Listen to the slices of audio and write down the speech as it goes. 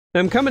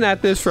I'm coming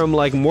at this from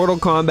like Mortal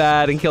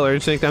Kombat and Killer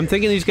Instinct. I'm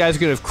thinking these guys are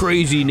gonna have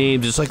crazy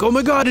names. It's like, oh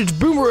my god, it's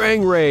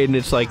Boomerang Raid, and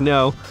it's like,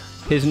 no,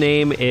 his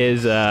name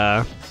is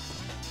Kyle.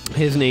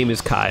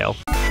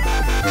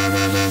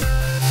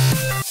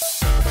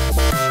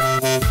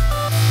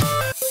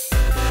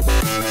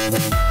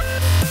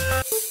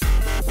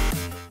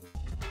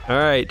 All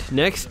right,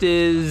 next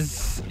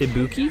is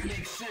Ibuki.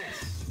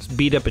 Let's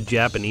beat up a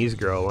Japanese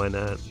girl. Why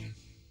not?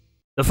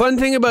 The fun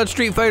thing about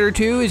Street Fighter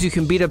 2 is you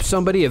can beat up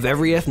somebody of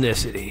every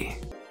ethnicity.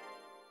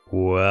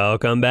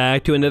 Welcome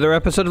back to another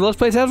episode of Let's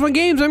Play House Fun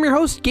Games. I'm your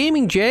host,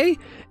 Gaming Jay,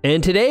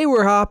 and today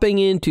we're hopping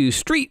into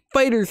Street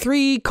Fighter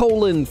 3: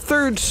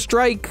 Third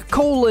Strike: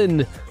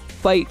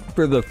 Fight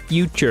for the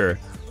Future.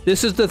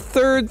 This is the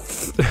third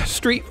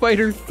Street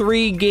Fighter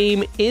 3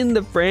 game in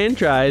the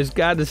franchise.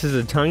 God, this is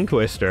a tongue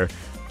twister.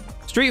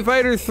 Street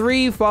Fighter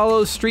 3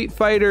 follows Street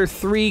Fighter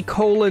 3: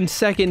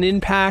 Second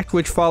Impact,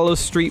 which follows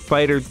Street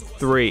Fighter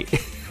 3.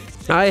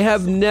 I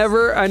have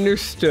never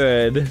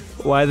understood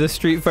why the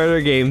Street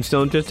Fighter games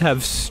don't just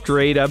have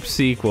straight up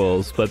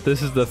sequels, but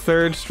this is the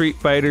third Street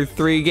Fighter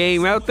 3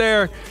 game out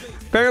there.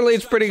 Apparently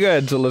it's pretty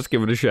good, so let's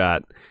give it a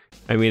shot.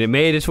 I mean, it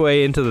made its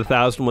way into the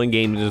 1001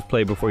 Games to Just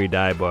Play Before You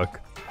Die book.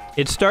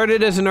 It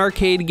started as an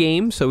arcade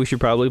game, so we should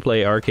probably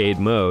play arcade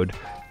mode.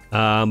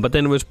 But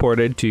then it was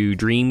ported to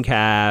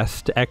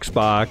Dreamcast,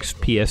 Xbox,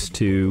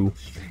 PS2,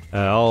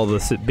 all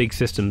the big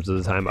systems of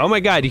the time. Oh my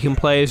god, you can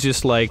play as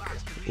just like,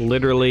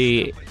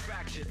 literally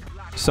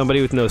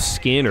somebody with no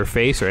skin or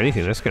face or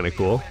anything. That's kind of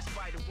cool.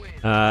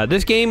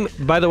 This game,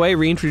 by the way,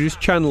 reintroduced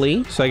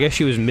Chun-Li, so I guess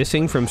she was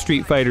missing from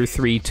Street Fighter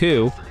 3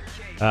 too.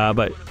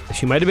 But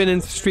she might have been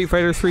in Street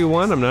Fighter 3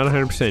 1, I'm not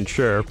 100%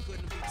 sure.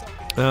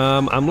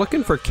 I'm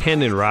looking for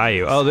Ken and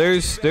Ryu. Oh,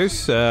 there's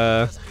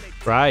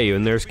Ryu,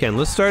 and there's Ken.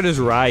 Let's start as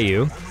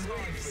Ryu,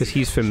 because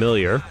he's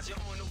familiar.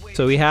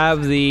 So we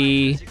have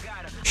the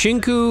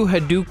Shinku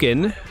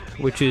Hadouken,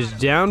 which is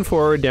down,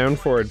 forward,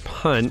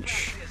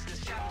 punch.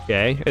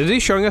 Okay, is he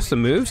showing us the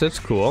moves? That's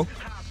cool.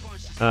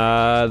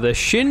 The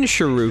Shin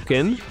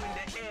Shuriken,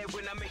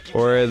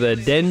 or the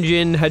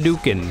Denjin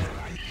Hadouken.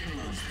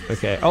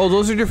 Okay, oh,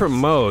 those are different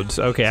modes.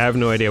 Okay, I have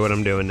no idea what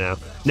I'm doing now.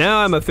 Now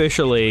I'm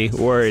officially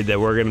worried that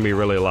we're gonna be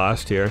really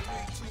lost here.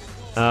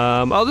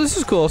 Oh, this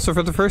is cool. So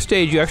for the first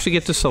stage, you actually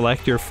get to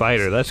select your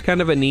fighter. That's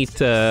kind of a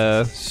neat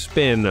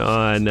spin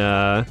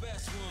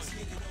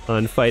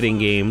on fighting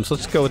games.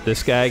 Let's go with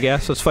this guy, I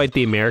guess. Let's fight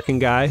the American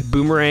guy.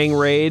 Boomerang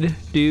Raid,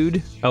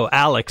 dude. Oh,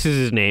 Alex is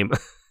his name.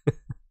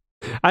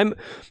 I'm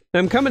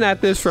coming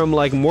at this from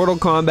like Mortal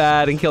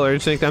Kombat and Killer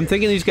Instinct. I'm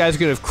thinking these guys are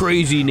gonna have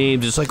crazy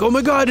names. It's like, oh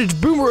my god, it's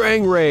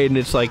Boomerang Raid, and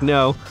it's like,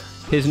 no,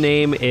 his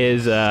name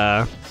is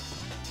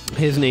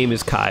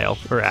Kyle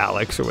or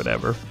Alex or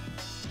whatever.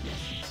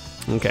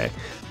 Okay,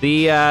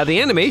 the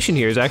animation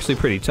here is actually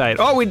pretty tight.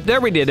 Oh, we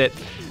did it.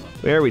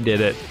 There we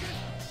did it.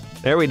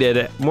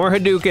 More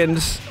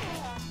Hadoukens.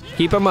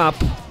 Keep them up.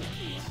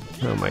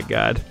 Oh my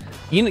god.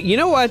 You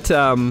know what?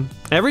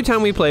 Every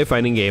time we play a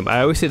fighting game,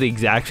 I always say the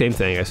exact same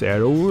thing. I say, I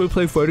don't want to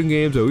play fighting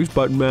games, I always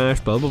button mash,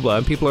 blah blah blah.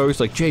 And people are always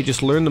like, Jay,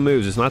 just learn the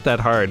moves, it's not that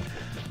hard.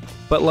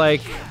 But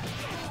like,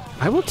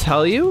 I will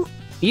tell you,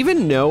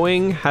 even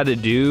knowing how to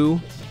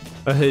do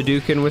a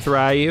Hadouken with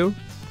Ryu,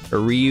 or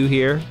Ryu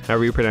here,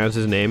 however you pronounce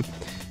his name,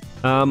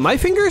 my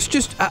fingers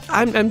just,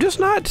 I'm just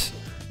not,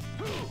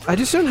 I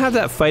just don't have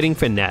that fighting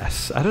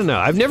finesse. I don't know,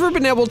 I've never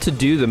been able to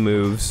do the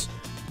moves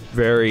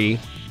very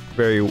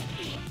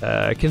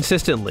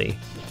consistently.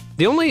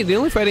 The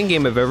only fighting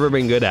game I've ever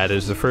been good at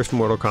is the first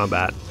Mortal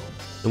Kombat,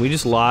 and we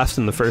just lost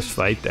in the first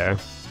fight there.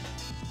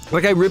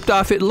 Like, I ripped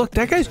off it. Look,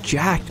 that guy's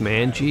jacked,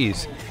 man.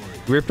 Jeez,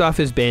 ripped off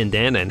his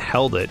bandana and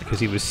held it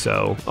because he was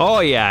so. Oh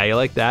yeah, you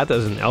like that? That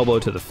was an elbow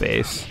to the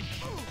face.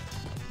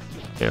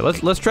 Here,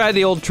 let's try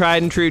the old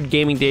tried and true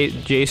Gaming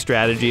J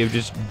strategy of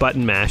just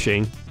button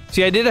mashing.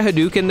 See, I did a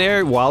Hadouken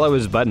there while I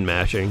was button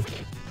mashing.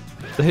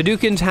 The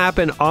Hadoukens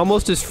happen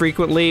almost as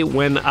frequently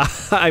when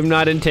I'm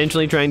not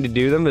intentionally trying to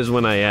do them as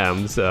when I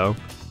am, so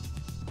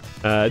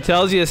it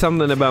tells you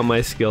something about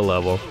my skill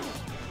level.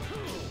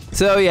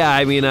 So yeah,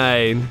 I mean,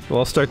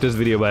 I'll start this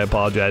video by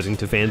apologizing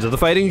to fans of the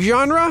fighting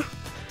genre,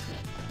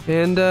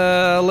 and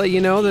let you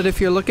know that if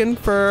you're looking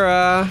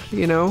for,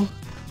 you know,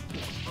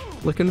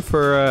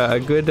 a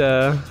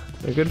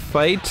good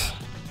fight,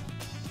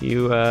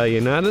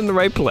 you're not in the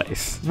right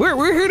place.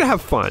 We're here to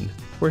have fun.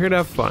 We're here to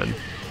have fun.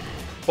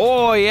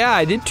 Oh yeah,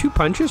 I did 2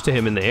 punches to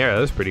him in the air.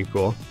 That was pretty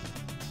cool.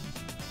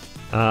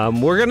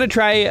 We're gonna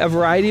try a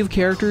variety of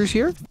characters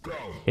here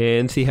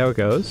and see how it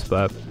goes,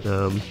 but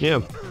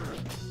yeah.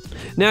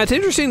 Now it's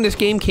interesting this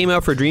game came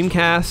out for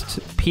Dreamcast,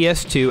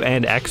 PS2,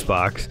 and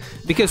Xbox,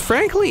 because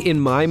frankly,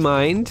 in my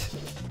mind,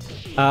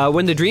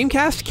 when the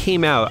Dreamcast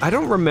came out, I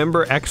don't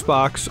remember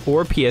Xbox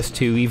or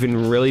PS2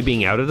 even really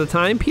being out at the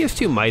time.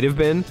 PS2 might have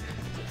been,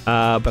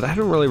 but I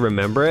don't really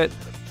remember it.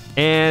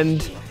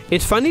 And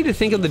it's funny to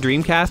think of the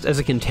Dreamcast as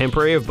a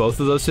contemporary of both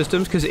of those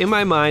systems, because in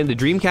my mind, the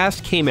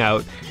Dreamcast came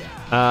out,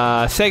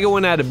 Sega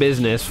went out of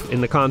business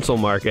in the console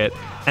market,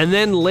 and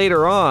then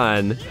later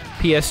on,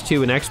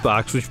 PS2 and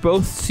Xbox, which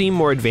both seem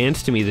more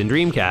advanced to me than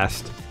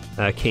Dreamcast,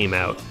 came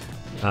out.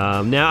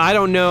 Now, I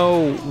don't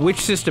know which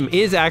system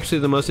is actually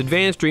the most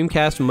advanced.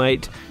 Dreamcast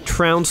might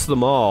trounce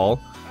them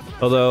all.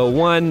 Although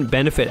one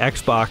benefit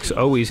Xbox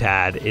always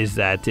had is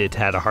that it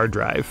had a hard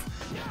drive,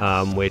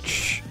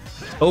 which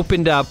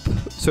opened up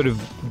sort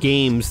of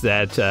games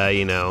that,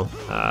 you know,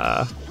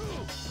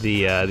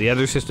 the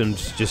other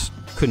systems just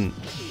couldn't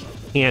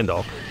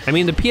handle. I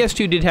mean, the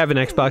PS2 did have an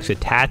Xbox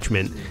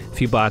attachment if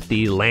you bought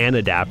the LAN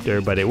adapter,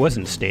 but it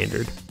wasn't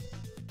standard.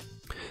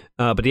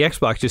 But the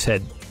Xbox just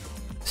had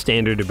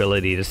standard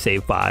ability to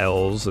save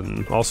files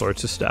and all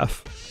sorts of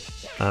stuff.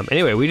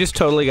 Anyway, we just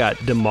totally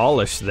got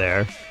demolished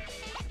there.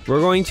 We're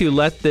going to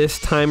let this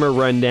timer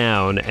run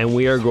down, and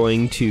we are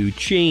going to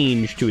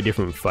change to a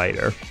different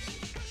fighter.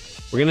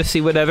 We're going to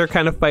see what other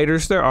kind of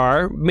fighters there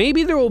are.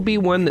 Maybe there will be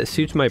one that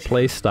suits my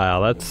play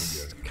style.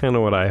 That's kind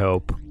of what I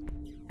hope.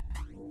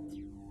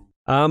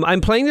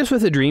 I'm playing this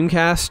with a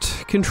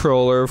Dreamcast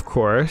controller, of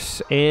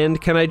course, and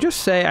can I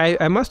just say,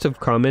 I must have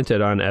commented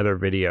on other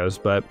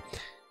videos, but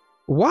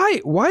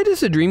why does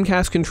the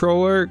Dreamcast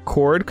controller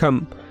cord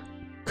come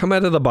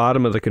out of the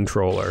bottom of the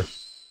controller?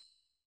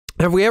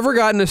 Have we ever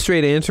gotten a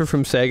straight answer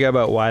from Sega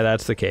about why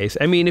that's the case?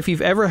 I mean, if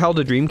you've ever held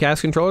a Dreamcast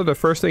controller, the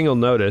first thing you'll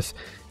notice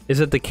is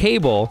that the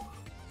cable,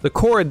 the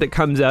cord that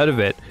comes out of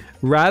it,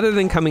 rather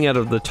than coming out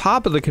of the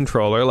top of the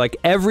controller, like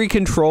every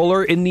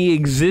controller in the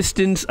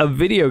existence of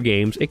video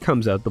games, it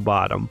comes out the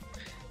bottom.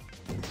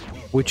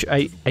 Which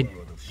I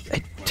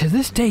to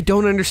this day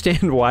don't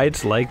understand why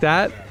it's like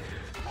that.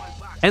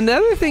 And the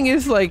other thing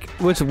is, like,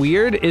 what's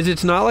weird is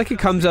it's not like it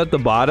comes out the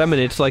bottom and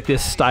it's like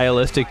this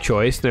stylistic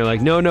choice. And they're like,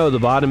 no, the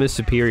bottom is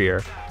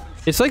superior.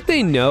 It's like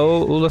they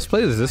know, well, let's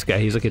play as this guy.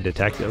 He's like a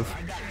detective.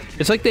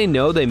 It's like they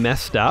know they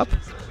messed up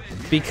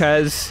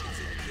because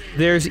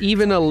there's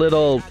even a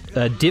little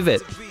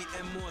divot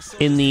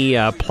in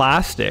the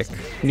plastic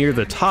near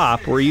the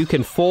top where you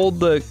can fold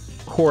the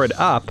cord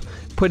up,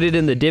 put it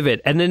in the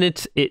divot, and then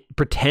it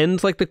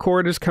pretends like the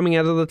cord is coming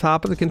out of the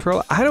top of the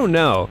controller. I don't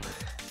know.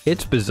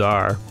 It's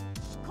bizarre.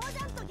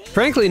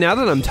 Frankly, now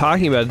that I'm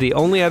talking about it, the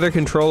only other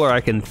controller I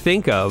can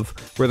think of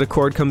where the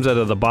cord comes out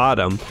of the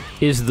bottom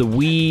is the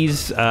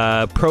Wii's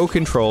Pro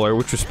Controller,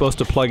 which was supposed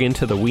to plug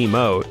into the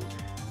Wiimote,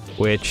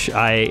 which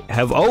I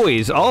have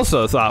always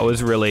also thought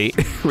was really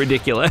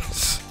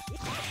ridiculous.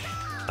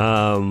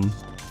 Yeah,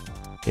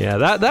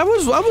 that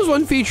was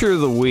one feature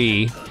of the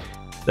Wii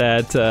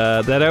that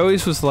I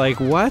always was like,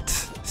 what?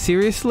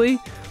 Seriously?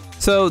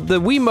 So the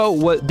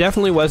Wiimote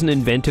definitely was an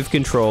inventive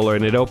controller,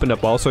 and it opened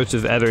up all sorts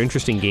of other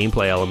interesting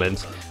gameplay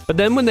elements. But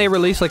then when they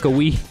released like a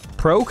Wii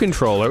Pro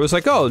controller, it was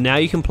like, oh, now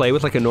you can play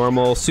with like a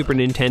normal Super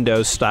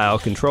Nintendo style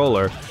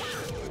controller.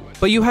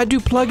 But you had to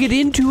plug it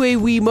into a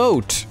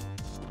Wiimote.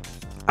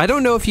 I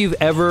don't know if you've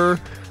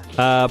ever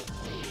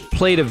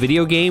played a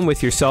video game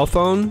with your cell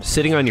phone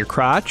sitting on your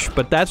crotch,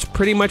 but that's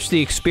pretty much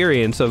the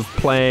experience of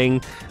playing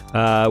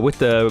with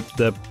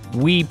the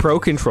Wii Pro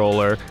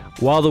controller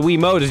while the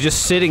Wiimote is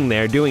just sitting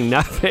there doing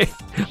nothing.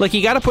 Like,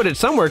 you gotta put it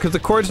somewhere because the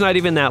cord's not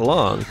even that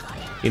long.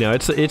 You know,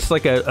 it's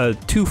like a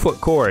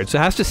 2-foot cord, so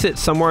it has to sit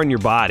somewhere on your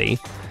body.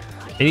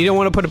 And you don't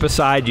want to put it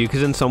beside you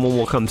because then someone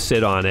will come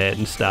sit on it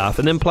and stuff.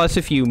 And then plus,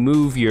 if you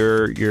move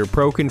your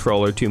Pro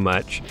controller too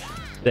much,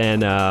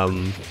 then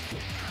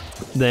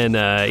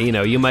you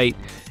know, you might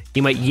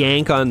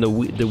yank on the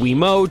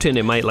Wiimote and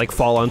it might like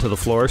fall onto the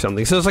floor or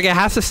something. So it's like it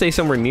has to stay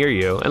somewhere near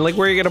you. And like,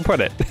 where are you gonna put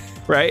it,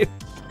 right?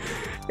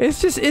 It's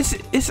just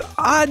it's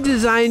odd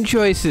design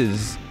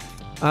choices.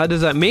 Odd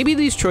design. Maybe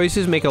these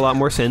choices make a lot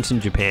more sense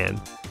in Japan.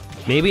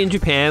 Maybe in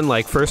Japan,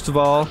 like, first of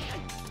all,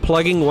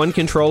 plugging one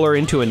controller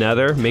into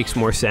another makes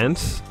more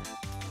sense.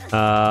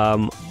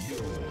 Oh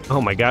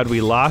my god,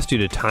 we lost due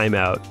to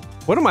timeout.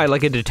 What am I,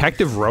 like a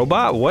detective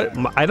robot? What?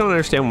 I don't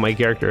understand what my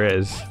character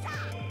is.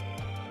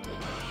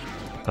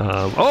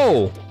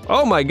 Oh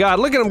my god,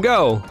 look at him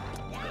go!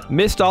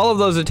 Missed all of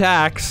those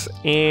attacks,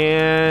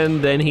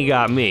 and then he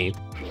got me.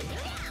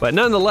 But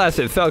nonetheless,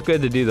 it felt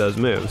good to do those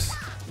moves.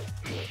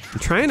 I'm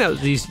trying out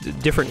these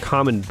different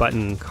common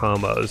button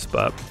combos,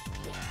 but...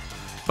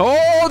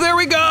 Oh, there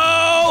we go!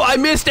 I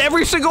missed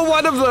every single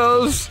one of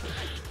those!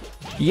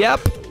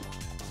 Yep.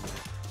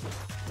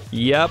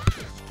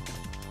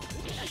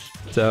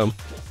 So...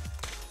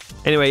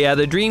 Anyway, yeah,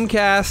 the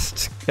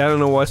Dreamcast, I don't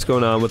know what's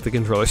going on with the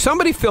controller.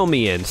 Somebody fill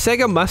me in.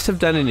 Sega must have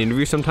done an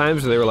interview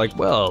sometimes where they were like,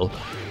 well,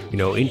 you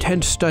know,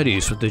 intense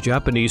studies with the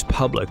Japanese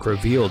public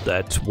revealed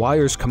that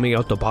wires coming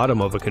out the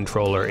bottom of a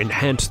controller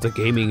enhance the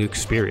gaming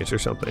experience or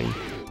something.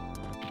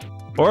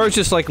 Or it's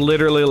just like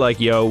literally like,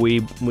 yo,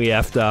 we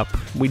effed up.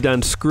 We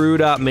done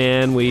screwed up,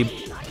 man. We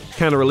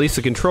kind of released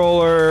the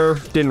controller,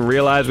 didn't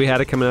realize we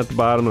had it coming out the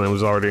bottom, and it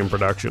was already in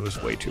production. It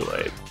was way too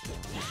late.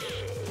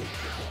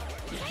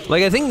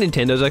 Like, I think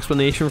Nintendo's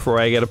explanation for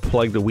why I gotta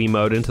plug the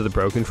Wiimote into the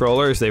Pro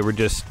Controller is they were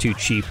just too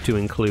cheap to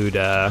include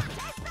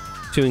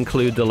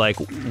the, like,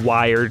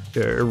 wired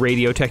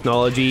radio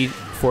technology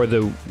for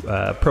the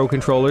Pro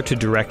Controller to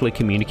directly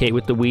communicate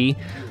with the Wii.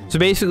 So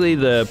basically,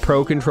 the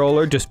Pro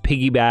Controller just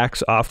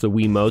piggybacks off the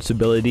Wiimote's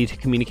ability to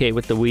communicate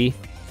with the Wii.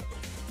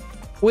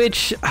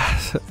 Which,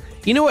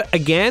 You know what?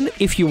 Again,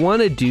 if you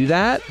want to do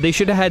that, they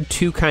should have had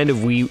two kind of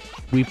Wii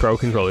Pro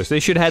controllers. They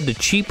should have had the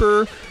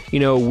cheaper, you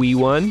know, Wii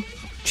one,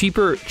 cheap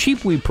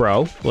Wii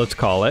Pro, let's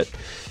call it,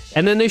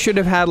 and then they should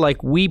have had like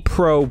Wii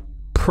Pro,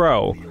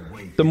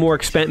 the more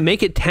expensive,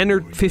 make it $10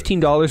 or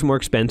 $15 more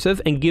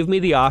expensive, and give me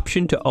the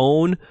option to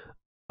own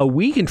a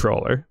Wii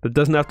controller that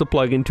doesn't have to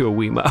plug into a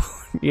Wiimote.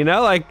 You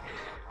know, like,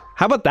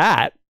 how about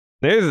that?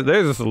 There's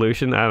a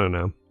solution. I don't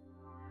know.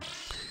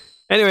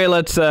 Anyway,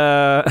 let's,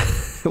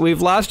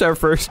 we've lost our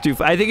first two.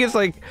 I think it's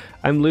like,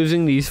 I'm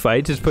losing these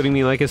fights. It's putting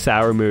me in like a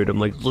sour mood. I'm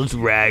like, let's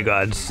rag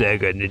on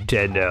Sega,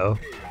 Nintendo.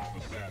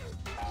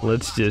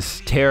 Let's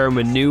just tear them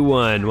a new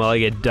one while I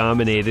get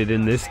dominated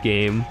in this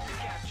game.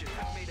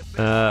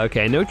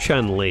 Okay, I know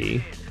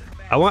Chun-Li.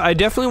 I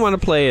definitely want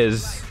to play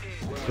as,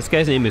 this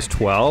guy's name is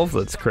 12.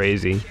 That's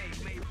crazy.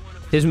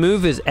 His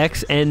move is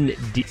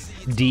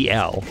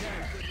XNDL.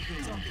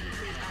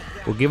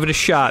 We'll give it a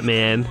shot,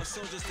 man.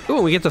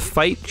 Ooh, we get to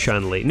fight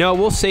Chun-Li. No,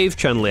 we'll save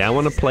Chun-Li. I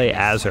want to play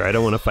as her. I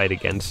don't want to fight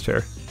against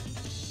her.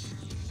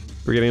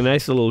 We're getting a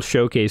nice little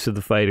showcase of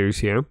the fighters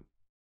here.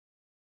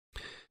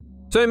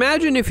 So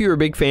imagine if you're a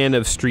big fan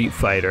of Street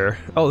Fighter.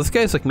 Oh, this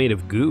guy's like made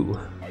of goo.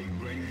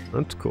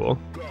 That's cool.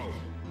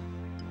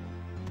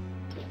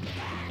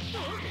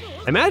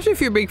 Imagine if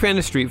you're a big fan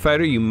of Street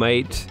Fighter, you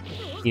might,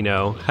 you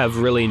know, have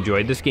really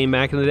enjoyed this game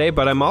back in the day,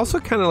 but I'm also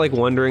kind of like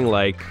wondering,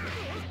 like,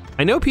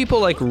 I know people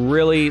like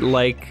really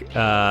like,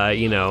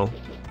 you know,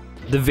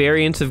 the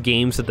variants of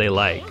games that they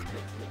like.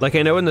 Like,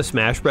 I know in the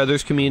Smash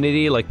Brothers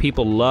community, like,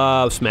 people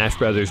love Smash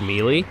Brothers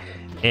Melee,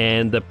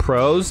 and the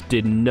pros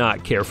did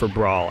not care for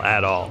Brawl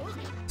at all.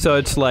 So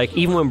it's like,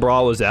 even when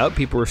Brawl was out,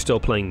 people were still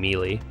playing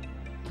Melee.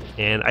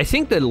 And I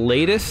think the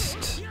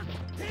latest,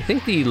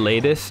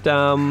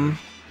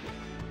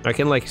 I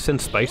can like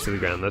send spikes to the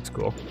ground, that's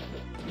cool.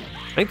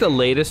 I think the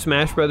latest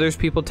Smash Brothers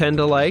people tend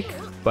to like,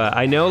 but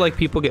I know like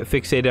people get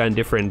fixated on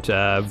different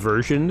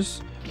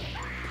versions.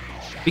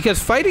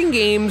 Because fighting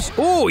games,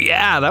 oh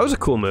yeah, that was a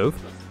cool move.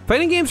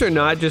 Fighting games are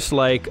not just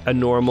like a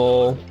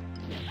normal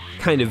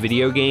kind of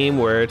video game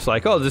where it's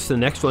like, oh, this is the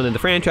next one in the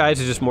franchise,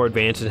 it's just more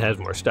advanced and has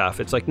more stuff.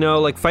 It's like, no,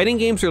 like fighting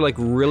games are like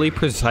really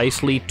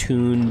precisely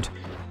tuned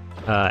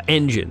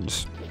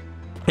engines.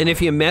 And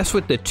if you mess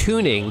with the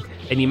tuning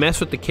and you mess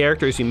with the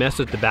characters, you mess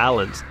with the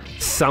balance,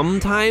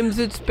 sometimes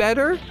it's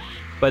better,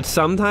 but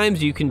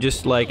sometimes you can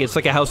just like, it's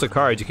like a house of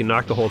cards, you can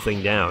knock the whole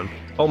thing down.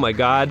 Oh my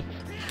god.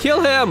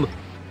 Kill him!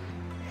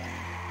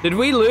 Did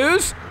we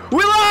lose?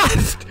 We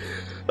lost!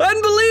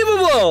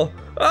 Unbelievable!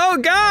 Oh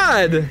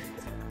god!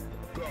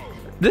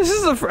 This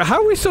is the,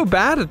 how are we so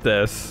bad at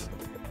this?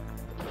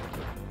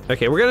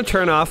 Okay, we're gonna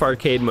turn off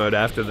arcade mode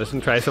after this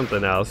and try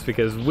something else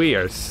because we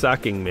are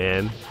sucking,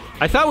 man.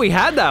 I thought we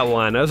had that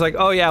one. I was like,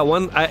 oh yeah,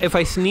 if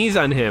I sneeze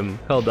on him,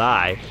 he'll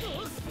die.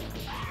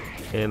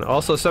 And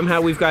also somehow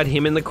we've got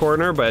him in the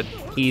corner, but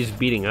he's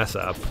beating us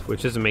up,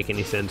 which doesn't make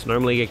any sense.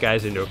 Normally you get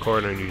guys into a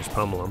corner and you just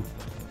pummel them.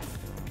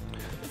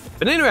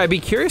 But anyway, I'd be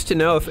curious to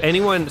know if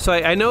anyone, so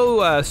I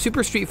know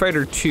Super Street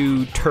Fighter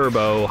 2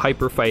 Turbo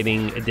Hyper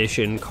Fighting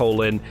Edition,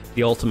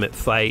 the ultimate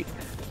fight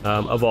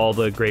of all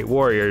the great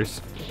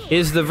warriors,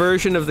 is the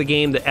version of the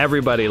game that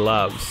everybody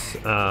loves.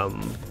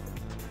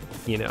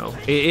 You know,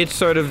 it's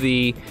sort of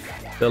the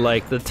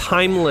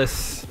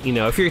timeless, you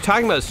know, if you're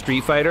talking about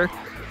Street Fighter,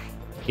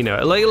 you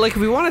know, like if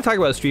we want to talk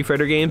about Street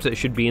Fighter games that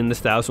should be in this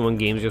 1001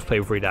 Games Just Play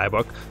Before You Die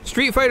book,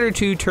 Street Fighter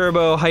 2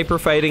 Turbo Hyper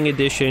Fighting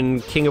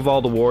Edition, King of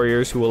All the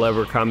Warriors Who Will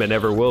Ever Come and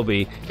Ever Will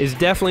Be, is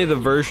definitely the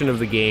version of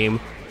the game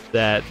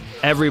that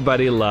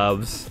everybody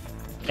loves.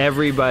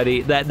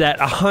 Everybody, that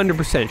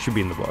 100% should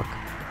be in the book.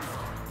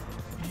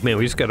 Man,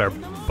 we just got our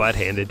butt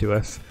handed to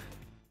us.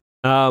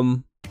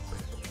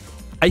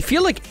 I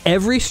feel like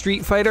every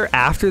Street Fighter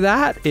after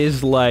that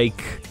is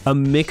like a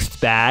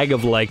mixed bag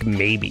of like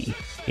maybe,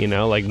 you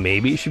know, like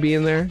maybe it should be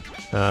in there.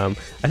 I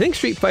think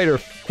Street Fighter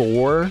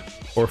 4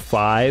 or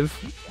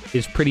 5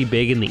 is pretty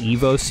big in the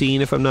Evo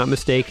scene if I'm not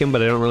mistaken,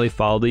 but I don't really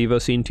follow the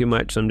Evo scene too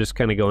much, so I'm just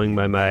kind of going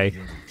by my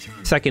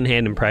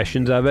secondhand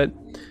impressions of it.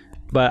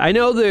 But I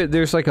know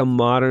there's like a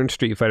modern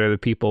Street Fighter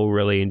that people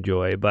really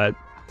enjoy, but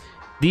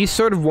these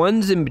sort of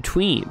ones in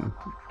between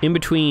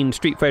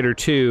Street Fighter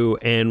 2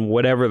 and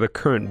whatever the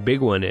current big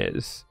one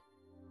is,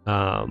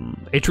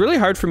 it's really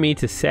hard for me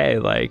to say,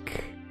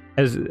 like,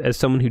 as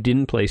someone who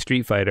didn't play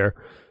Street Fighter,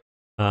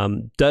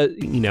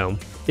 you know,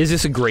 is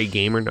this a great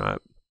game or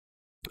not?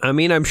 I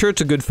mean, I'm sure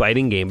it's a good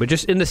fighting game, but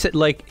just in the,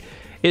 like,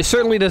 it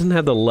certainly doesn't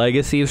have the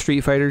legacy of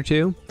Street Fighter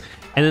 2.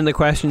 And then the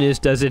question is,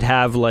 does it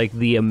have, like,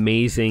 the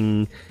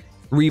amazing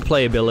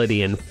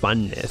replayability and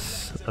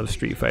funness of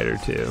Street Fighter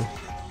 2?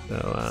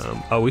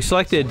 So, oh, we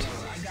selected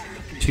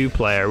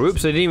 2-player.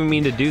 Whoops, I didn't even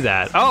mean to do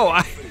that. Oh,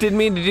 I didn't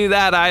mean to do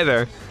that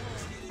either.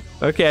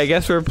 Okay, I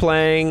guess we're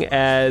playing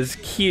as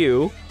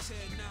Q.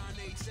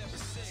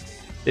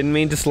 Didn't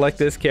mean to select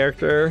this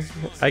character.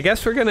 I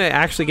guess we're gonna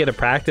actually get a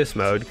practice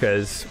mode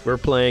because we're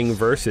playing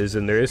versus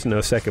and there is no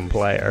second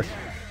player.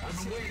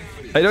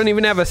 I don't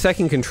even have a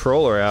second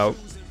controller out,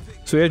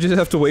 so we just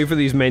have to wait for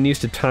these menus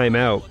to time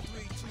out,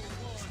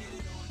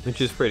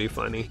 which is pretty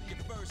funny.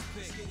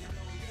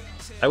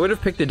 I would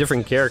have picked a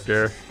different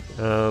character,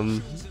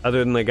 other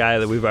than the guy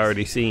that we've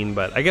already seen,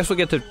 but I guess we'll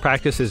get to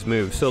practice his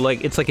moves. So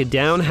like, it's like a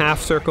down half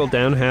circle,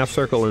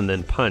 and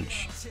then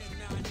punch.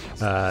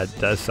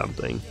 Does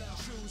something.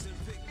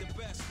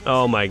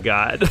 Oh my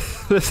god.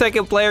 The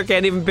second player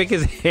can't even pick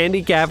his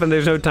handicap and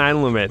there's no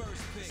time limit.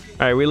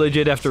 Alright, we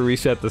legit have to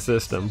reset the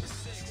system.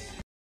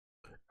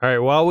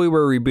 Alright, while we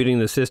were rebooting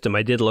the system,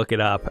 I did look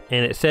it up,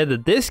 and it said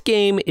that this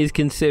game is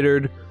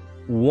considered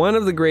one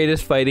of the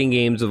greatest fighting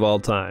games of all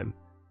time.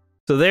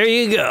 So there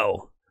you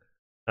go.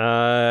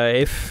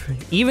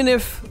 Even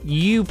if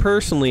you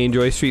personally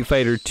enjoy Street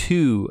Fighter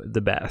 2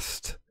 the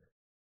best,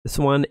 this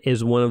one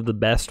is one of the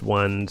best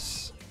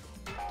ones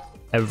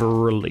ever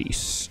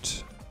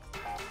released.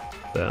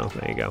 So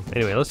there you go.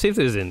 Anyway, let's see if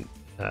there's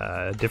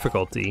a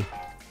difficulty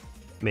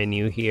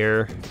menu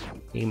here.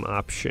 Game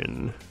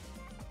option.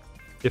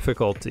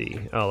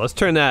 Difficulty. Oh, let's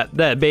turn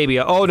that baby.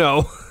 Oh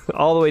no,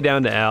 all the way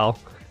down to L,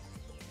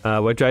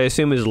 which I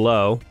assume is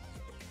low.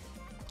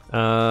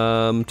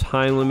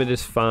 Time limit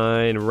is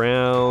fine.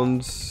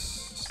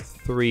 Rounds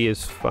 3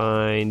 is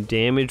fine.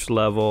 Damage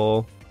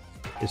level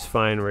is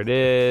fine where it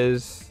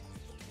is.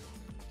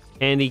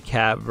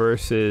 Handicap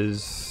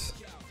versus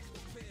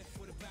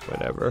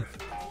whatever.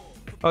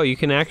 Oh, you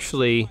can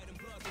actually.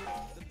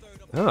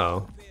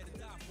 Oh,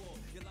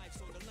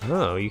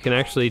 you can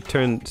actually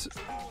turn.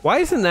 Why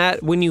isn't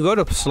that, when you go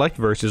to select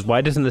versus,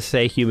 why doesn't it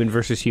say human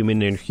versus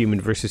human and human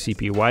versus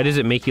CPU? Why does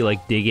it make you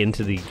like dig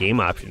into the game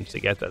options to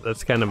get that?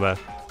 That's kind of a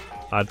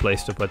odd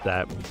place to put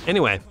that.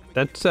 Anyway,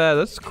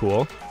 that's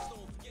cool.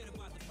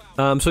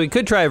 So we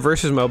could try a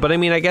versus mode, but I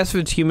mean, I guess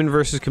if it's human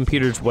versus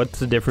computers, what's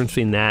the difference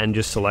between that and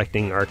just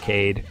selecting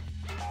arcade?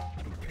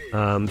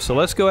 So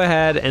let's go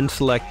ahead and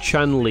select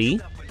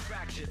Chun-Li.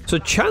 So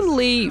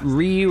Chun-Li,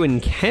 Ryu,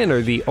 and Ken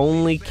are the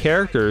only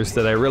characters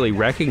that I really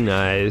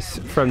recognize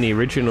from the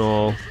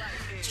original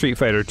Street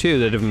Fighter 2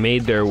 that have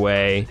made their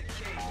way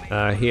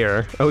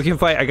here. Oh, we can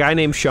fight a guy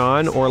named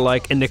Sean, or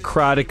like a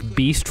necrotic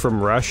beast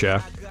from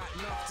Russia.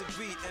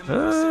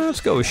 Let's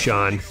go with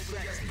Sean.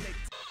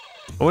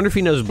 I wonder if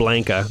he knows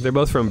Blanca. They're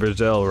both from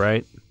Brazil,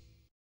 right?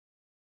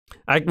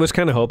 I was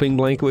kind of hoping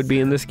Blanca would be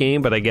in this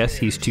game, but I guess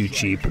he's too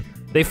cheap.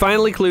 They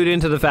finally clued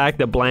into the fact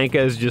that Blanca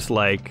is just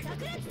like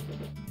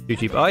too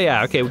cheap. Oh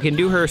yeah, okay, we can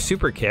do her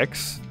super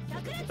kicks.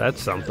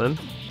 That's something.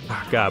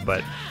 Oh god,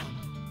 but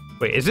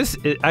wait, is this?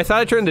 I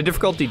thought I turned the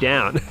difficulty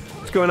down.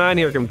 What's going on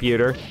here,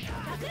 computer?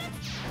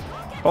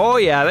 Oh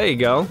yeah, there you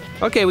go.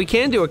 Okay, we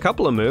can do a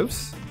couple of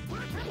moves.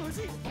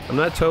 I'm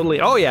not totally.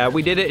 Oh yeah,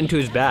 we did it into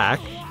his back.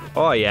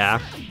 Oh yeah.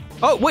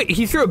 Oh wait,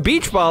 he threw a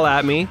beach ball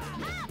at me.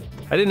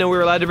 I didn't know we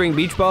were allowed to bring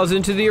beach balls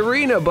into the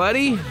arena,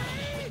 buddy.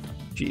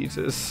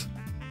 Jesus.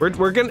 We're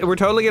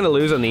totally gonna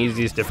lose on the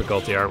easiest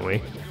difficulty, aren't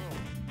we?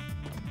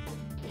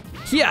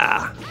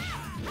 Yeah!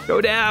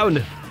 Go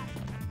down!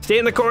 Stay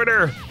in the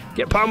corner!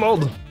 Get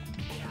pummeled!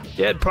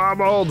 Get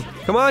pummeled!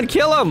 Come on,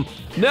 kill him!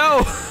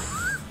 No!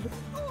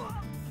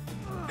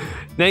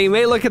 Now you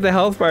may look at the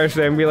health bar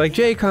and be like,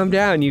 Jay, calm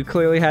down, you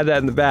clearly had that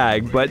in the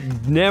bag, but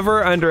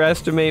never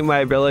underestimate my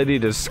ability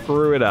to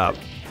screw it up.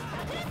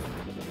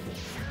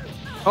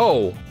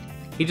 Oh,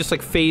 he just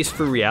like phased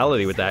through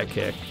reality with that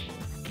kick.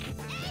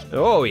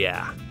 Oh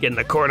yeah, get in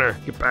the corner.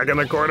 Get back in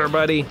the corner,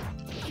 buddy.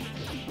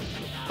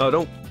 Oh,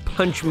 don't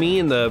punch me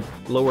in the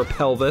lower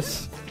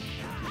pelvis.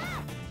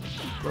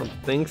 I don't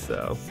think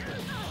so.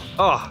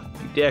 Oh,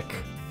 you dick.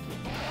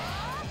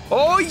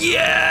 Oh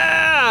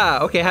yeah!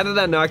 Okay, how did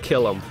that not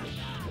kill him?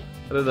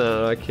 How did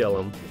that not kill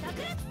him?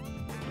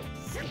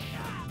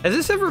 Has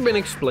this ever been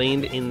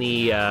explained in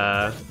the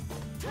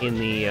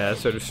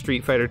sort of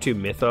Street Fighter 2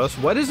 mythos?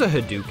 What is a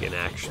Hadouken,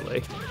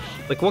 actually?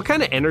 Like, what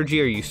kind of energy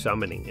are you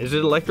summoning? Is it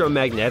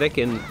electromagnetic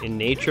in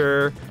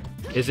nature?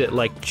 Is it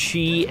like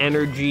chi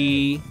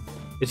energy?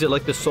 Is it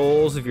like the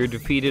souls of your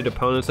defeated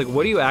opponents? Like,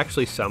 what are you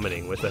actually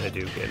summoning with a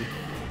Hadouken?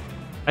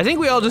 I think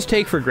we all just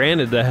take for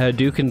granted that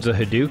Hadouken's a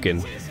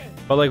Hadouken.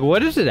 But like,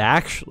 what is it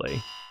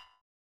actually?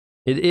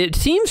 It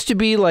seems to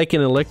be like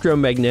an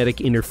electromagnetic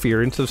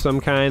interference of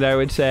some kind, I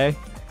would say.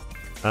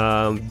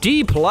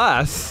 D+.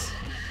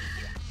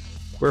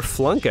 We're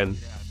flunking.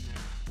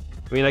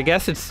 I mean, I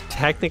guess it's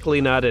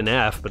technically not an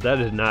F, but that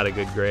is not a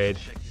good grade.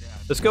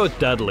 Let's go with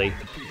Dudley.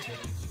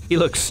 He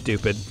looks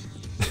stupid.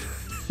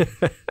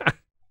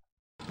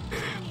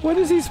 What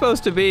is he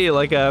supposed to be?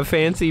 Like a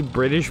fancy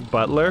British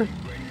butler?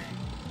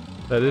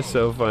 That is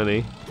so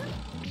funny.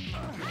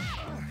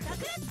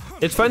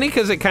 It's funny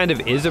because it kind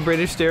of is a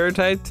British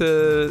stereotype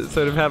to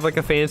sort of have like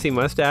a fancy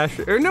mustache.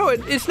 Or no,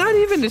 it's not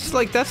even. It's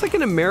like, that's like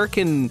an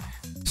American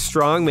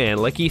strongman.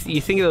 Like you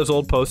think of those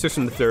old posters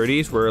from the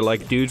 30s where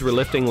like dudes were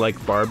lifting like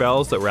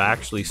barbells that were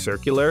actually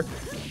circular.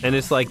 And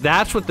it's like,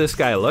 that's what this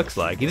guy looks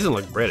like. He doesn't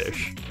look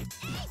British.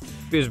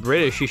 If he was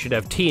British, he should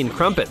have tea and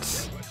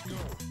crumpets.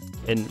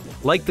 And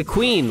like the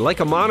Queen, like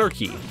a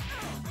monarchy.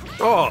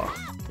 Oh,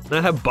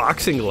 not have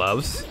boxing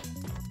gloves.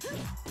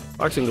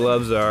 Boxing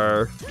gloves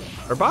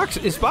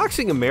is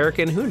boxing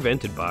American? Who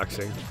invented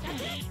boxing?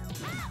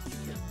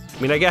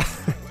 I mean, I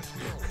guess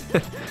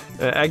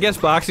I guess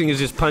boxing is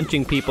just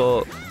punching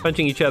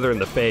each other in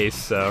the face,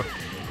 so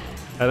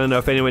I don't know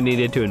if anyone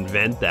needed to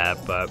invent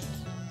that, but...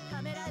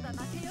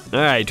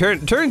 Alright,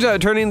 turns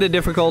out turning the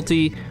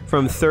difficulty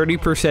from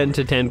 30%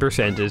 to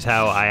 10% is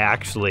how I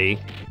actually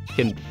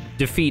can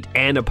defeat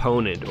an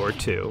opponent or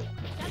two.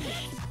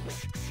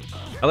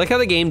 I like how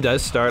the game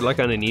does start like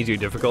on an easier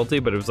difficulty,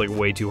 but it was like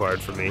way too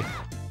hard for me.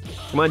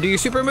 Come on, do your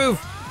super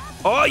move!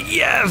 Oh,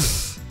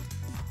 yes!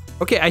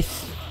 Okay, I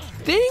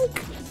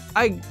think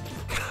I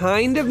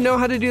kind of know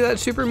how to do that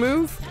super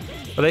move,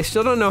 but I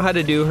still don't know how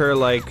to do her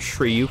like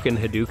Shoryuken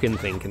Hadouken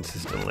thing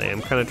consistently.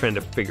 I'm kind of trying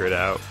to figure it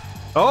out.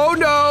 Oh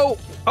no!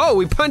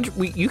 Oh,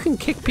 you can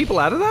kick people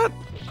out of that?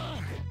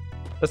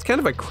 That's kind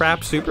of a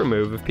crap super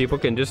move if people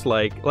can just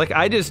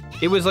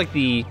it was like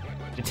the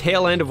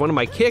tail end of one of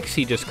my kicks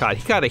he just caught.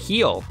 He caught a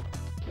heel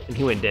and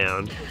he went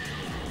down.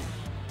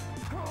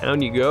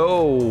 Down you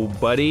go,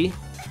 buddy.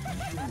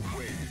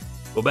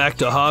 Go back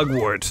to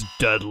Hogwarts,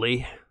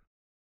 Dudley.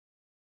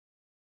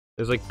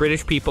 There's like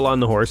British people on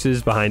the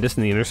horses behind us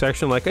in the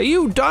intersection like, are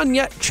you done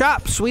yet,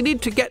 chaps? We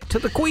need to get to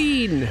the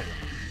Queen.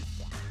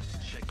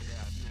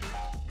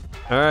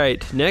 All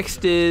right,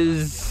 next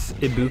is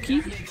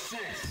Ibuki.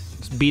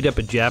 Let's beat up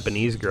a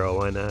Japanese girl,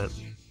 why not?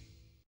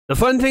 The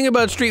fun thing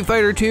about Street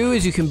Fighter 2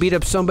 is you can beat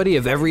up somebody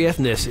of every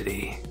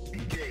ethnicity.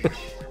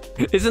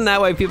 Isn't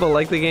that why people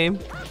like the game?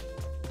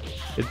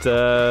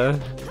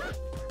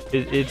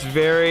 It's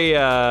very,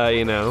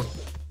 you know,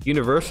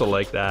 universal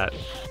like that.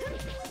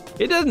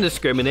 It doesn't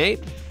discriminate.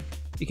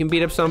 You can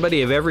beat up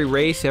somebody of every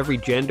race, every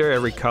gender,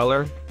 every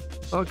color.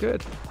 Oh,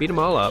 good. Beat them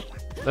all up.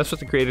 That's what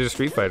the creators of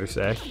Street Fighter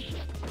say.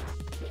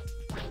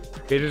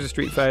 Creators of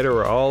Street Fighter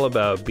were all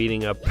about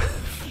beating up...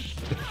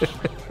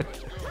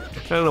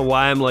 I don't know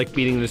why I'm like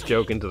beating this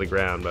joke into the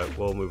ground, but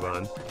we'll move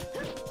on.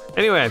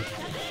 Anyway,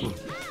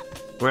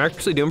 we're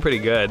actually doing pretty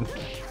good.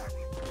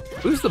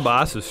 Who's the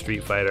boss of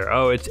Street Fighter?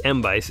 Oh, it's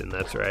M. Bison,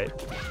 that's right.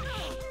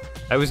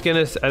 I was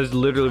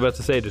literally about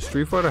to say, does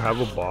Street Fighter have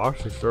a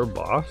boss? Is there a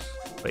boss?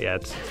 But yeah,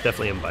 it's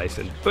definitely M.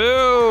 Bison.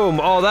 Boom!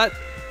 Oh, that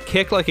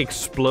kick like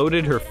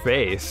exploded her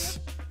face.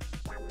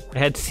 I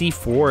had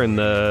C4 in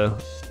the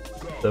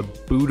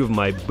boot of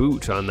my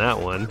boot on that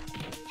one.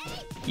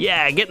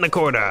 Yeah, get in the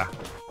corner.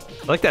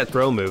 I like that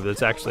throw move.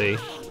 That's actually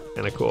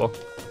kind of cool.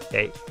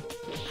 Okay.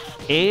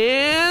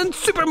 And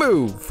super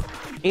move.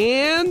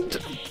 And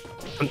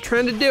I'm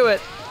trying to do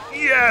it.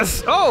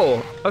 Yes!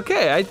 Oh,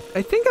 okay. I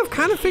think I've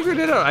kind of figured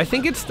it out. I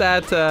think it's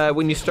that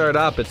when you start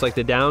up, it's like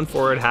the down,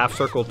 forward, half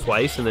circle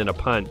twice, and then a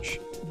punch.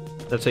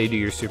 That's how you do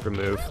your super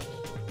move.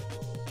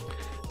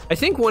 I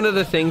think one of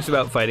the things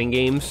about fighting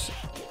games,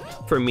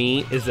 for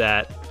me, is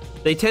that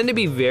they tend to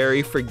be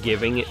very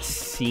forgiving, it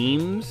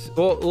seems.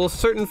 Well,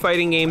 certain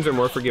fighting games are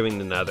more forgiving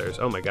than others.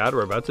 Oh my god,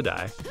 we're about to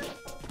die.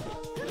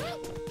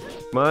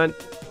 Come on.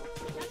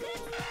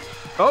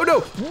 Oh no!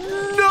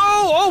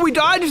 No! Oh, we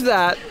dodged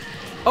that!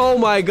 Oh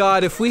my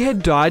god, if we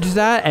had dodged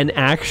that and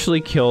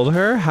actually killed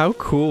her, how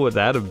cool would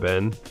that have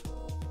been?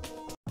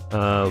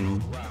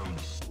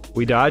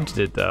 We dodged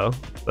it though.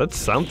 That's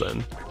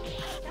something.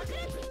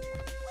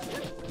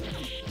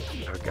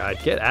 Oh god,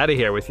 get out of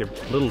here with your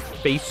little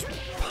face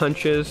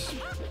punches.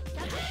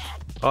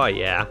 Oh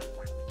yeah.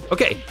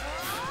 Okay.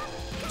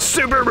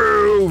 Super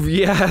move!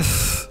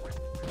 Yes!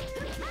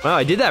 Wow,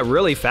 I did that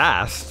really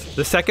fast.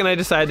 The second I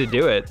decided to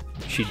do it,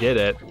 she did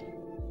it.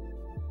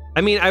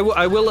 I mean, I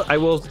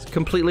will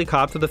completely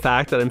cop to the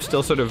fact that I'm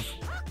still sort of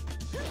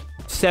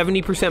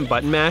 70%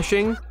 button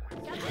mashing,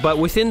 but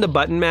within the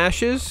button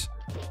mashes,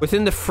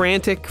 within the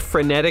frantic,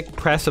 frenetic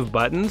press of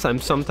buttons, I'm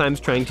sometimes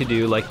trying to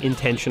do like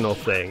intentional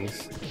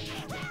things.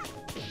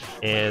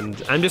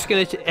 And I'm just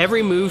gonna,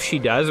 every move she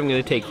does, I'm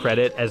gonna take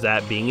credit as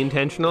that being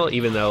intentional,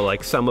 even though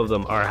like some of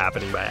them are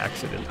happening by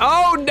accident.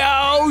 Oh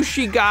no,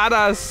 she got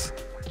us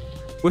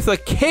with a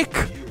kick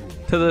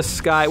to the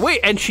sky. Wait,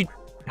 and she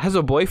has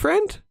a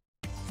boyfriend?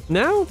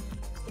 No?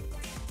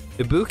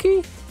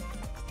 Ibuki?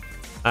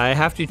 I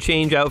have to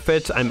change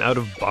outfits, I'm out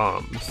of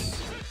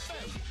bombs.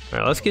 All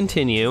right, let's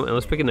continue, and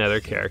let's pick another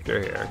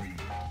character here.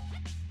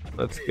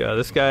 Let's go,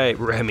 this guy,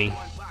 Remy.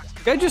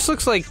 This guy just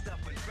looks like,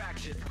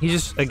 he's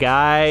just a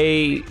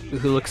guy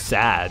who looks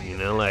sad, you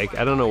know? Like,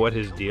 I don't know what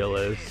his deal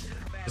is.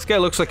 This guy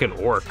looks like an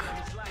orc.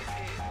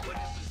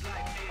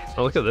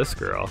 Oh, look at this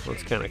girl.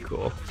 That's kind of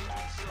cool.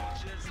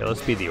 Okay,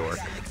 let's be the orc.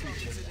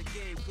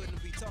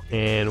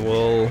 And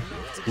we'll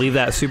leave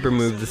that super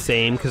move the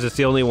same, because it's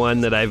the only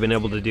one that I've been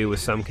able to do with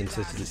some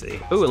consistency.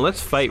 Ooh, and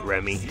let's fight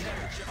Remy.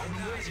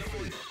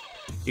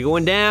 You're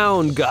going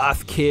down,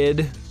 goth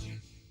kid.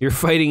 You're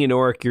fighting an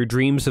orc. Your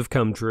dreams have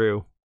come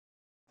true.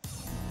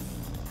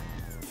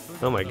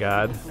 Oh my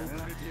god.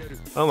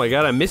 Oh my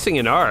god, I'm missing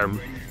an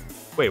arm.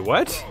 Wait,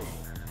 what?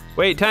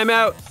 Wait, time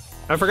out.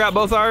 I forgot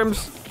both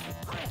arms.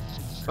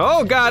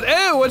 Oh god,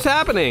 ew, what's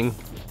happening?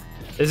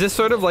 Is this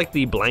sort of like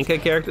the Blanca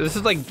character? This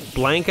is like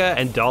Blanca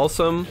and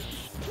Dalsum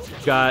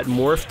got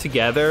morphed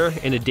together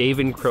in a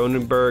David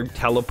Cronenberg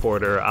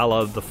teleporter a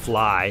la The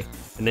Fly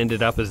and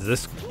ended up as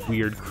this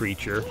weird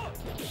creature.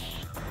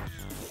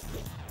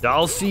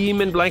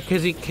 Dalsim and Blanca,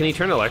 can he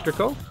turn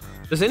electrical?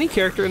 Does any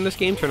character in this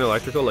game turn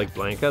electrical like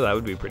Blanca? That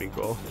would be pretty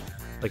cool.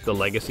 Like the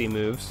legacy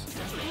moves.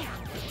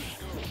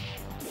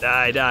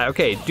 Die, die.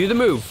 Okay, do the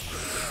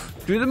move.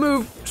 Do the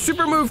move.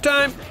 Super move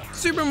time.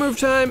 Super move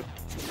time.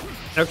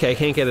 Okay,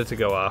 can't get it to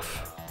go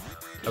off.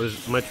 I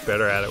was much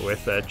better at it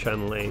with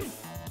Chun-Li.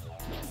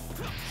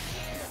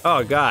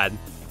 Oh, God.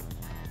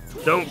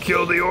 Don't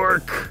kill the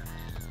orc.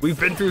 We've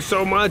been through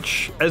so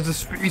much as a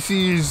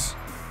species.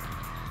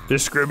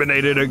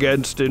 Discriminated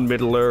against in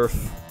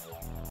Middle-earth.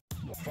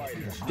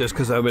 Just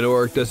because I'm an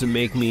orc doesn't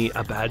make me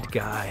a bad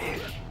guy.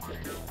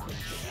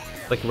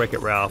 Like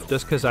Wreck-It Ralph.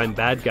 Just because I'm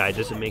bad guy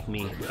doesn't make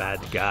me a bad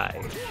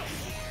guy.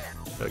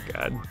 Oh,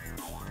 God.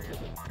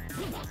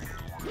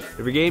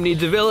 Every game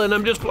needs a villain.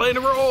 I'm just playing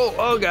a role.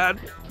 Oh, God.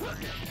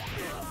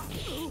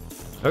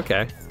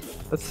 Okay.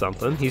 That's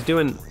something. He's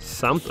doing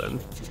something.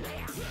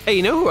 Hey,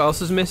 you know who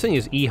else is missing?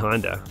 Is E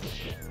Honda.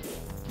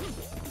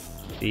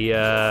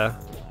 The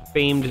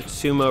famed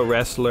sumo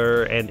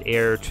wrestler and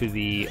heir to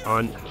the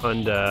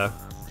Honda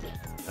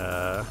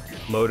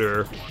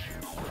motor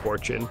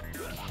fortune.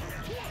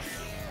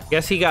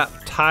 Guess he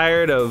got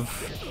tired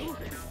of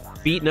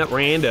beating up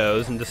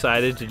randos and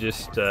decided to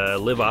just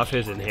live off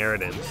his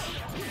inheritance.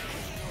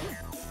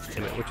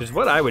 Which is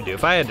what I would do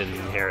if I had an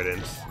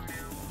inheritance.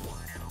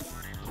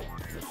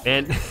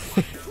 And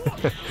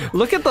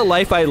look at the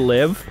life I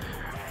live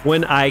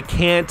when I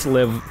can't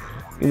live,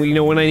 you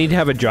know, when I need to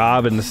have a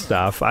job and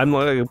stuff. I'm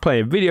like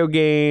playing video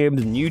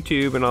games and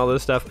YouTube and all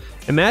this stuff.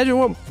 Imagine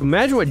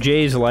what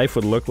Jay's life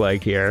would look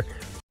like here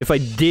if I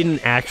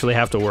didn't actually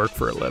have to work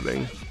for a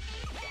living.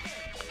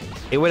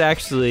 It would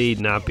actually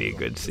not be a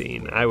good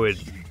scene. I would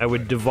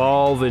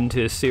devolve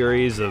into a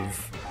series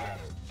of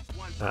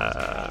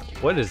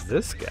what is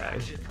this guy?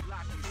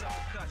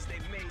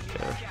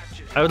 Yeah.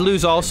 I would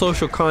lose all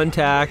social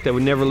contact. I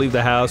would never leave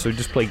the house or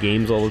just play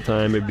games all the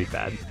time. It'd be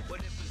bad.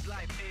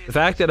 The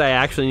fact that I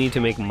actually need to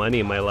make money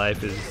in my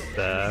life is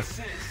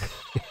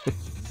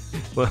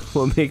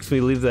what makes me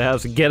leave the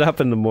house and get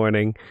up in the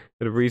morning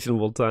at a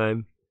reasonable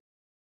time.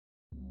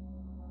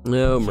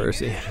 No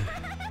mercy.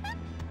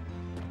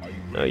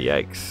 Oh,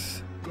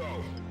 yikes.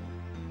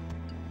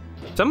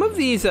 Some of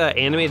these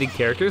animated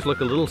characters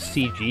look a little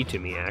CG to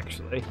me,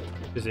 actually,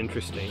 which is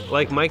interesting.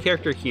 Like, my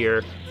character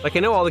here, like, I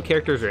know all the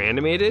characters are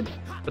animated,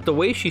 but the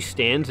way she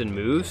stands and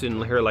moves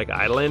in her, like,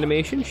 idle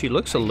animation, she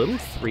looks a little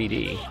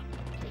 3D.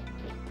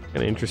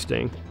 Kinda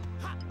interesting.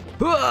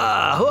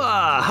 Hua,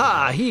 hua,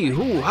 ha, he,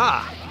 hoo,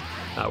 ha.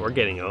 Oh, we're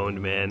getting owned,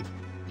 man.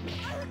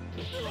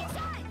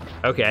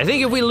 Okay, I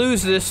think if we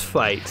lose this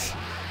fight,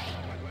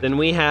 then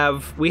we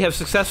have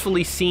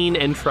successfully seen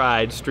and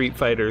tried Street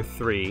Fighter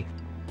 3.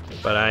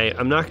 But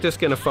I'm not just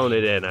gonna phone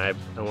it in. I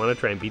want to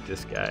try and beat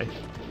this guy.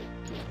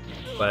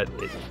 But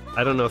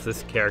I don't know if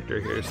this character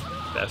here is the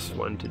best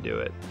one to do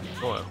it.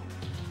 Oh, well,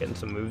 getting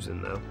some moves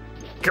in though.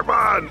 Come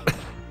on!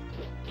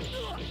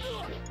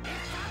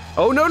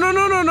 Oh, no, no,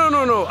 no, no, no,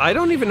 no, no! I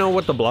don't even know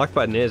what the block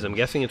button is. I'm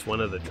guessing it's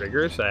one of the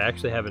triggers. I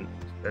actually haven't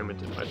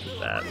experimented much with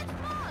that.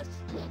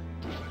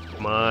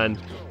 Come on.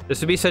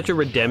 This would be such a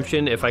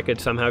redemption if I could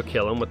somehow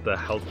kill him with the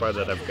health bar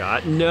that I've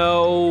got.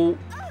 No!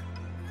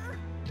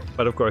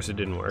 But of course it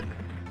didn't work.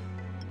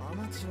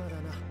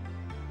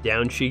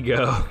 Down she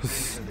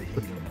goes.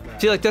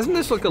 See, like, doesn't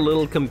this look a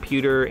little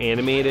computer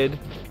animated?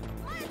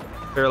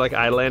 Or like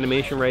idle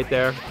animation right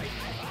there?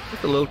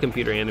 Looks a little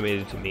computer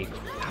animated to me.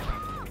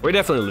 We're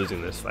definitely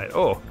losing this fight.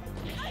 Oh.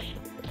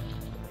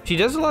 She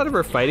does a lot of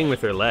her fighting with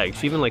her legs.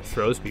 She even like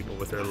throws people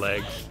with her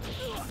legs.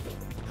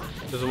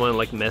 Doesn't want to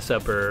like mess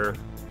up her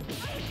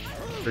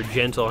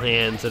gentle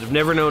hands that have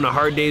never known a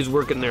hard day's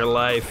work in their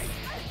life.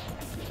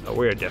 Oh,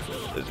 we are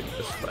definitely losing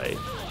this fight.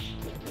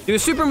 Do a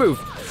super move!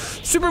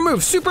 Super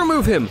move! Super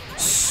move him!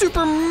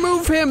 Super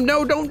move him!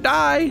 No, don't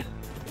die!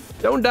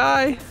 Don't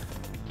die!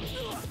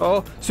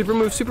 Oh, super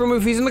move, super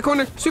move. He's in the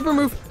corner. Super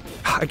move.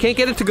 I can't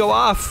get it to go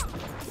off.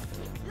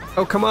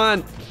 Oh, come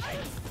on.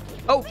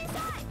 Oh,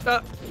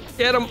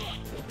 get him.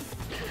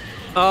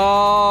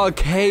 Oh,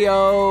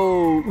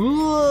 KO.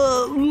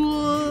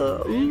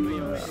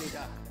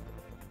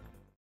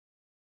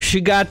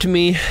 She got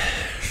me.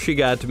 She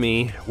got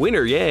me. Yin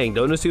or yang,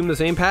 don't assume the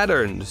same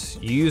patterns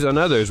you use on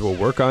others will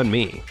work on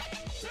me.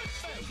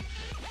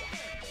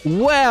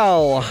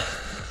 Well,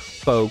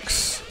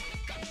 folks,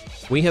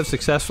 we have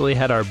successfully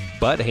had our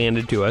butt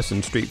handed to us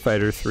in Street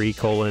Fighter 3: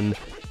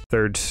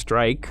 Third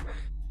Strike.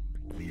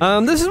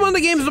 This is one of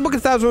the games in the book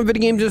of 1,001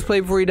 video games just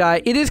play before you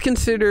die. It is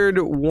considered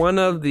one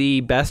of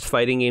the best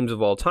fighting games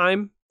of all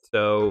time.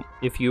 So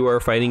if you are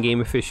a fighting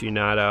game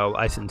aficionado,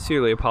 I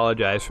sincerely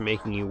apologize for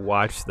making you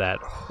watch that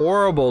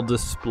horrible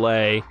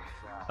display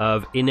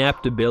of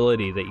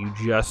ineptability that you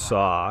just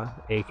saw,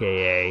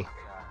 aka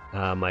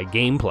my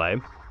gameplay.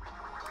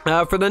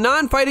 For the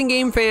non-fighting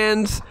game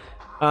fans,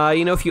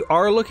 you know, if you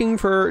are looking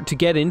to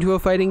get into a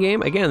fighting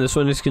game, again, this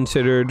one is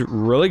considered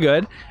really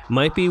good.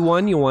 Might be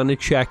one you want to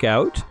check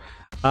out.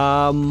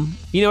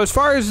 You know, as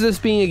far as this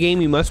being a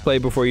game you must play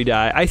before you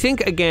die, I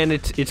think, again,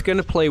 it's going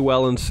to play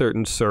well in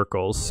certain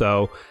circles.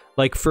 So,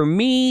 like, for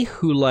me,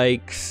 who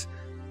likes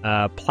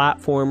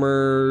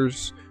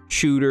platformers,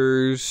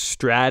 shooters,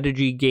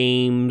 strategy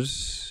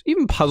games,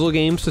 even puzzle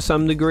games to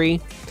some degree.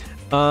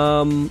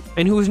 And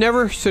who was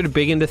never sort of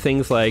big into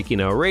things like, you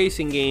know,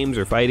 racing games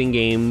or fighting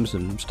games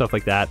and stuff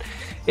like that.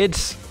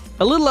 It's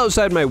a little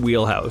outside my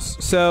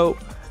wheelhouse. So,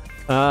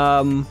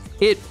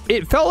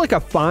 it felt like a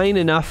fine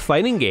enough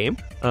fighting game.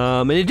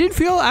 And it did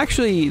feel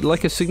actually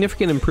like a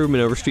significant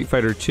improvement over Street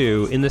Fighter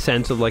 2 in the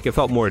sense of like it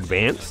felt more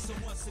advanced.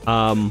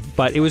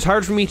 But it was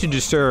hard for me to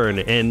discern,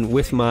 and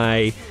with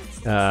my,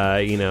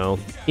 you know,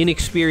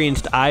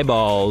 inexperienced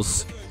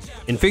eyeballs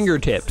and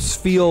fingertips,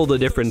 feel the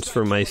difference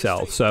for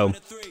myself. So,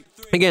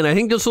 again, I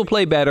think this will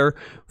play better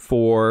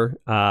for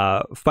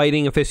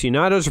fighting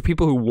aficionados or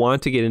people who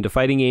want to get into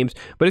fighting games.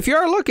 But if you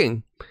are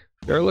looking,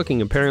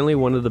 apparently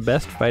one of the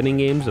best fighting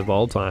games of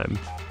all time.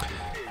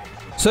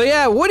 So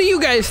yeah, what do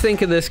you guys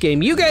think of this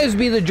game? You guys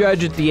be the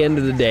judge at the end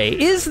of the day.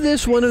 Is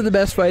this one of the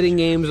best fighting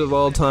games of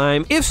all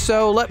time? If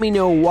so, let me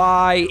know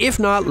why. If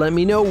not, let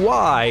me know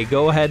why.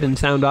 Go ahead and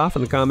sound off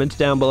in the comments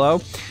down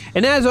below.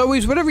 And as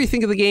always, whatever you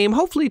think of the game,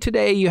 hopefully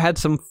today you had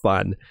some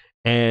fun.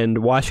 And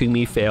watching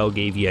me fail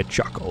gave you a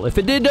chuckle. If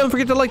it did, don't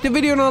forget to like the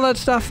video and all that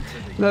stuff.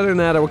 And other than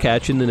that, I will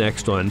catch you in the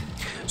next one.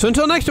 So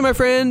until next time, my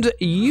friends,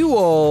 you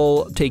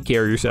all take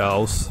care of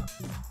yourselves.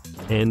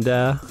 And,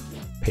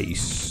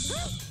 peace.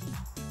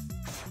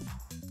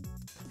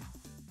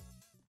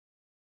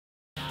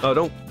 Oh,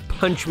 don't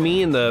punch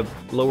me in the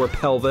lower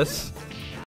pelvis.